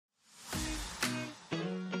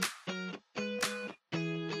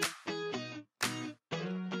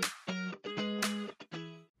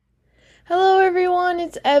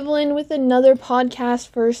it's Evelyn with another podcast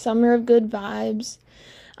for Summer of Good Vibes.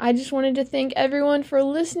 I just wanted to thank everyone for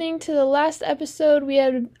listening to the last episode. We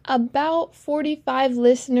had about 45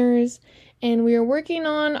 listeners, and we are working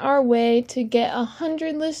on our way to get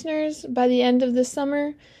 100 listeners by the end of the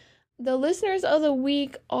summer. The listeners of the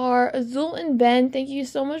week are Azul and Ben. Thank you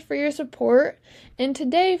so much for your support. And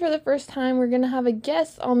today, for the first time, we're going to have a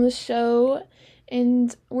guest on the show.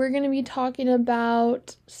 And we're going to be talking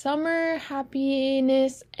about summer,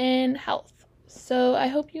 happiness, and health. So I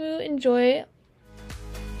hope you enjoy.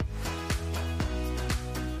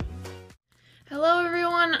 Hello,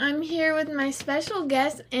 everyone. I'm here with my special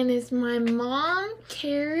guest, and it's my mom,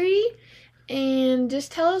 Carrie. And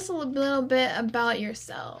just tell us a little bit about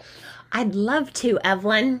yourself. I'd love to,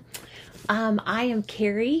 Evelyn. I am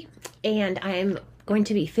Carrie, and I'm going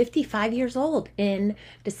to be 55 years old in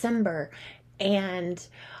December. And,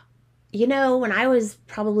 you know, when I was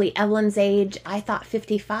probably Evelyn's age, I thought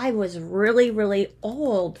 55 was really, really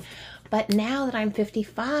old. But now that I'm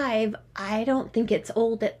 55, I don't think it's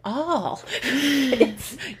old at all.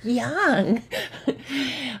 It's young.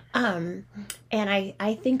 And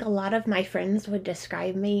I think a lot of my friends would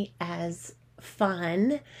describe me as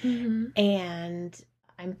fun. Mm-hmm. And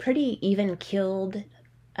I'm pretty even-keeled.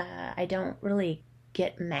 I don't really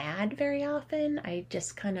get mad very often. I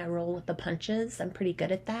just kind of roll with the punches. I'm pretty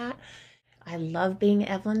good at that. I love being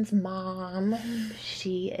Evelyn's mom.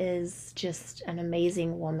 She is just an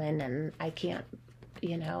amazing woman, and I can't,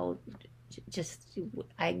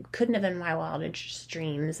 I couldn't have in my wildest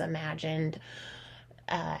dreams imagined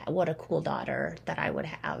what a cool daughter that I would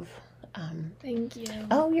have. Thank you.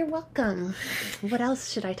 Oh, you're welcome. What else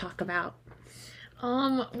should I talk about?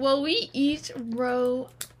 Well, we each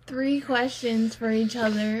wrote 3 questions for each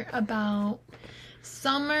other about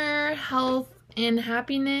summer, health, and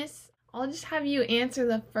happiness. I'll just have you answer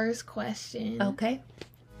the first question. Okay.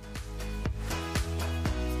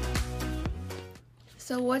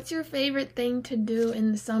 So what's your favorite thing to do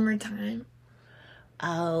in the summertime?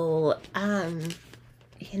 Oh,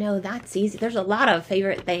 that's easy. There's a lot of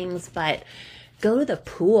favorite things, but go to the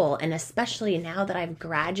pool. And especially now that I've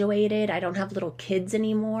graduated, I don't have little kids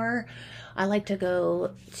anymore. I like to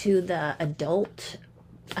go to the adult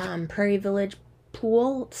Prairie Village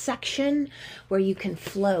pool section where you can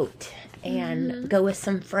float and go with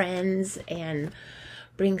some friends and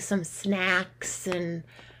bring some snacks. And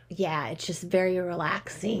yeah, it's just very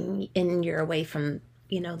relaxing, and you're away from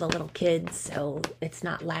the little kids, so it's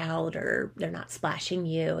not loud or they're not splashing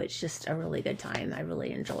you. It's just a really good time. I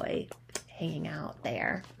really enjoy hanging out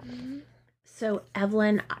there. Mm-hmm. So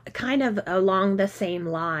Evelyn, kind of along the same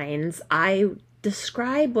lines, I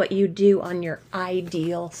describe what you do on your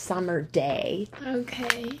ideal summer day.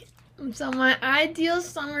 Okay. So my ideal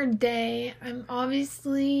summer day, I'm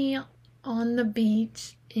obviously on the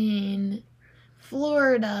beach in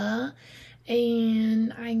Florida,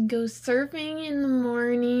 and I go surfing in the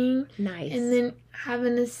morning. Nice. And then have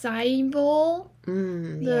an acai bowl,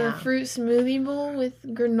 the fruit smoothie bowl with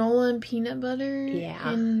granola and peanut butter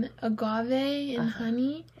and agave and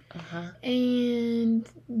honey. And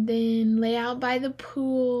then lay out by the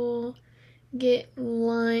pool, get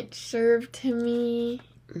lunch served to me,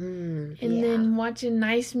 and then watch a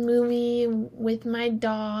nice movie with my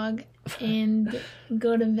dog and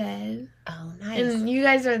go to bed. Oh, nice. And you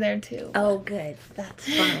guys are there too. Oh, good.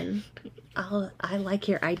 That's fun. I like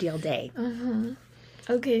your ideal day.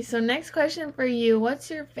 Okay, so next question for you. What's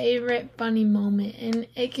your favorite funny moment? And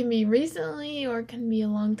it can be recently or it can be a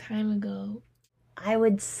long time ago. I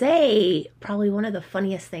would say probably one of the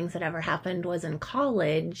funniest things that ever happened was in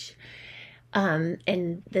college.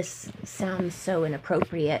 And this sounds so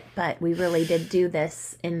inappropriate, but we really did do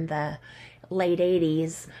this in the late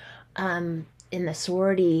 80s. In the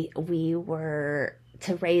sorority, we were,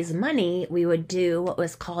 to raise money, we would do what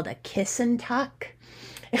was called a kiss and tuck.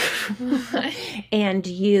 And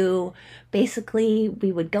we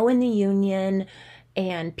would go in the union,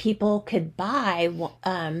 and people could buy,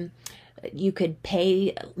 you could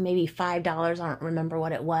pay maybe $5, I don't remember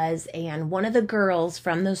what it was, and one of the girls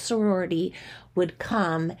from the sorority would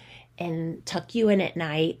come and tuck you in at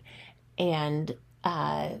night and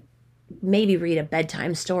maybe read a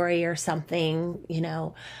bedtime story or something,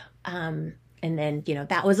 and then,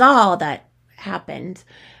 that was all that happened.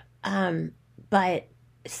 But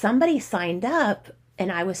somebody signed up,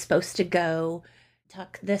 and I was supposed to go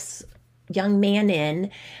tuck this young man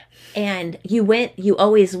in, and you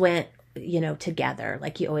always went, together.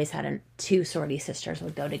 Like you always had 2 sorority sisters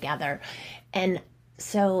would go together. And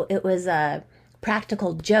so it was a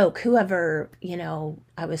practical joke. Whoever,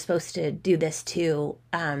 I was supposed to do this to,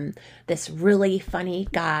 this really funny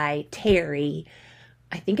guy, Terry,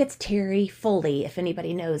 I think it's Terry Foley, if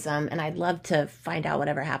anybody knows him, and I'd love to find out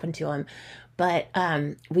whatever happened to him. But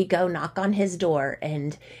we go knock on his door,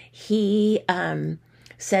 and he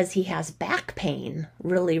says he has back pain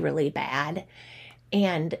really, really bad.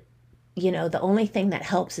 And, the only thing that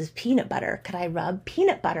helps is peanut butter. Could I rub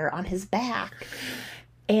peanut butter on his back?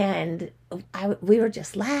 And we were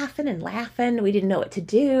just laughing and laughing. We didn't know what to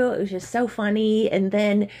do. It was just so funny. And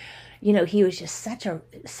then, he was just such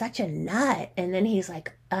a nut. And then he's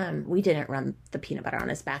like, we didn't run the peanut butter on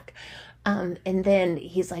his back. And then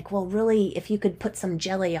he's like, well, really, if you could put some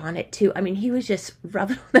jelly on it too. I mean, he was just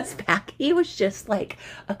rubbing on his back. He was just like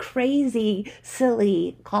a crazy,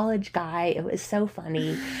 silly college guy. It was so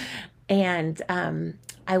funny. And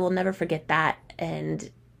I will never forget that. And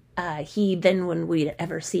he then, when we'd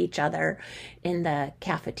ever see each other in the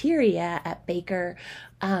cafeteria at Baker,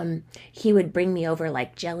 he would bring me over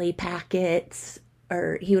like jelly packets,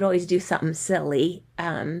 or he would always do something silly.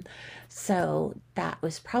 So that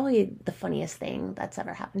was probably the funniest thing that's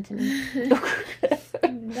ever happened to me.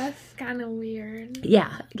 That's kind of weird.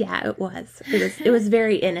 Yeah, it was. It was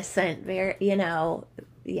very innocent, very, yeah.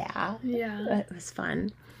 Yeah. It was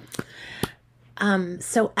fun.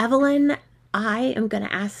 So Evelyn, I am going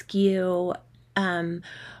to ask you,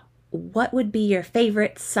 what would be your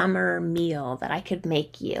favorite summer meal that I could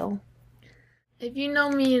make you? If you know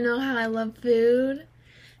me, you know how I love food.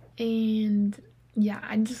 And yeah,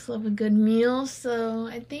 I just love a good meal. So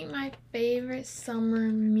I think my favorite summer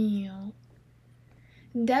meal,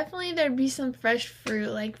 definitely there'd be some fresh fruit,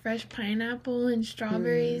 like fresh pineapple and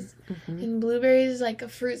strawberries and blueberries, like a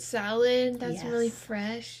fruit salad that's really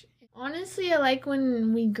fresh. Honestly, I like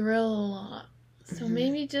when we grill a lot. So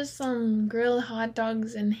maybe just some grilled hot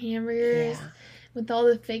dogs and hamburgers with all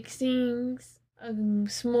the fixings.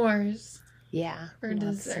 S'mores. Yeah, for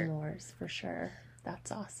dessert. S'mores for sure.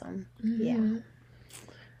 That's awesome. Yeah,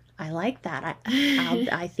 I like that.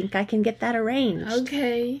 I think I can get that arranged.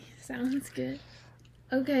 Okay, sounds good.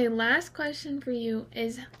 Okay, last question for you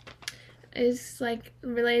is like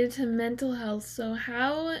related to mental health. So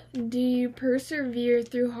how do you persevere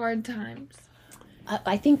through hard times?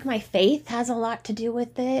 I think my faith has a lot to do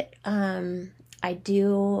with it. I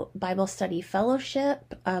do Bible study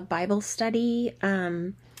fellowship, Bible study.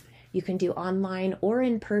 You can do online or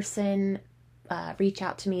in person. Reach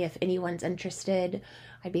out to me if anyone's interested.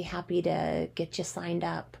 I'd be happy to get you signed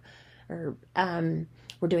up. Or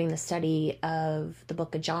we're doing the study of the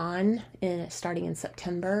book of John starting in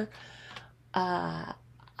September.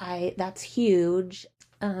 That's huge.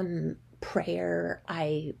 Prayer.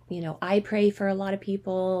 I pray for a lot of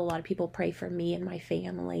people. A lot of people pray for me and my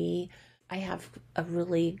family. I have a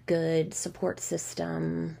really good support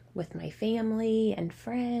system with my family and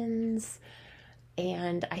friends.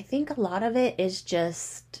 And I think a lot of it is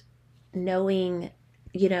just knowing,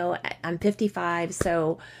 I'm 55,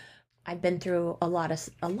 so I've been through a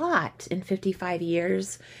lot in 55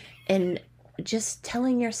 years, and just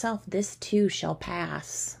telling yourself this too shall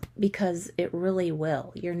pass, because it really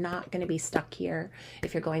will. You're not going to be stuck here.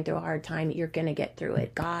 If you're going through a hard time, you're going to get through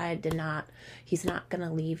it. He's not going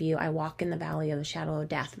to leave you. I walk in the valley of the shadow of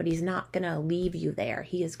death, but he's not going to leave you there.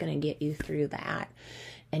 He is going to get you through that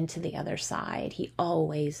and to the other side. He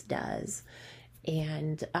always does.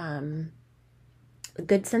 And a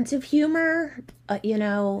good sense of humor,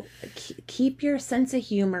 keep your sense of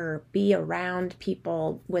humor. Be around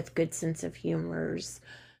people with good sense of humors.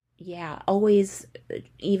 Yeah, always,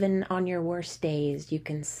 even on your worst days, you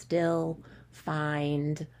can still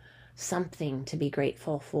find something to be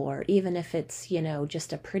grateful for, even if it's,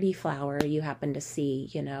 just a pretty flower you happen to see.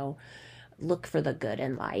 Look for the good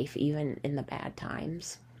in life, even in the bad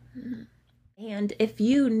times. And if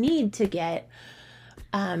you need to get,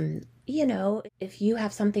 if you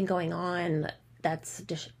have something going on that's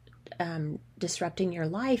disrupting your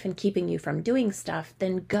life and keeping you from doing stuff,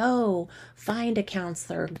 then go find a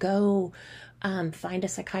counselor, go find a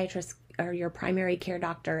psychiatrist or your primary care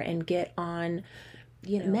doctor and get on,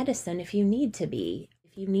 medicine if you need to be.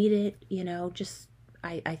 If you need it, just,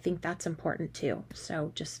 I think that's important too.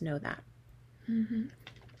 So just know that.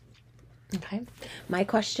 Okay. My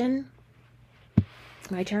question.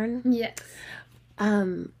 My turn? Yes.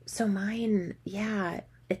 So mine,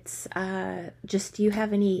 it's just, do you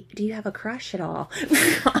have a crush at all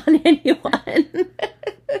on anyone?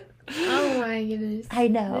 Oh my goodness. I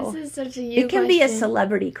know. This is such a It can be a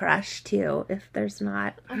celebrity crush too, if there's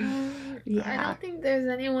not. I don't think there's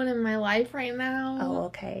anyone in my life right now. Oh,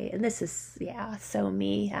 okay. And this is, so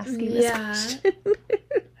me asking this question.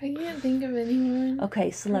 I can't think of anyone. Okay,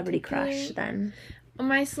 celebrity crush then.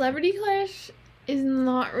 My celebrity crush is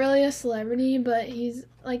not really a celebrity, but he's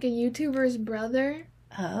like a YouTuber's brother.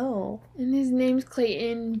 Oh. And his name's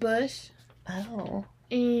Clayton Bush. Oh.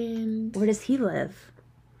 And where does he live?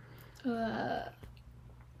 I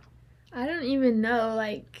don't even know,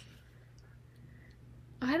 I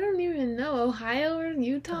don't even know, Ohio or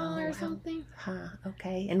Utah or something.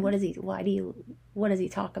 Okay. And what does he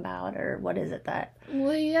talk about, or what is it that?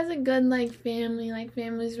 Well, he has a good, family.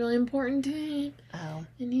 Family's really important to him. Oh.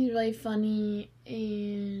 And he's really funny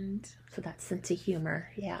and... So that sense of humor,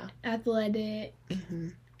 yeah. Athletic. Mm-hmm.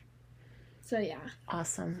 So, yeah.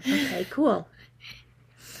 Awesome. Okay, cool.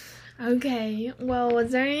 Okay. Well,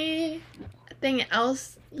 was there anything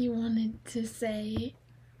else you wanted to say?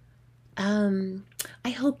 I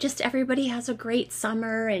hope just everybody has a great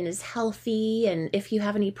summer and is healthy. And if you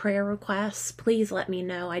have any prayer requests, please let me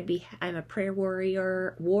know. I'm a prayer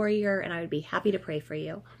warrior, and I would be happy to pray for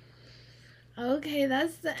you. Okay,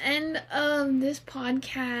 that's the end of this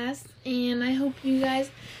podcast, and I hope you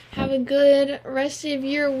guys have a good rest of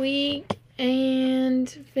your week and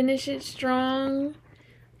finish it strong.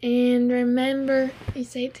 And remember, we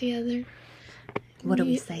say it together. What do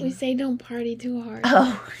we say? We say don't party too hard.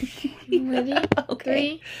 Oh. Ready?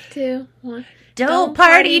 Okay. 3, 2, 1. Don't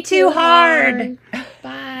party too hard. Bye.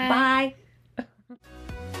 Bye.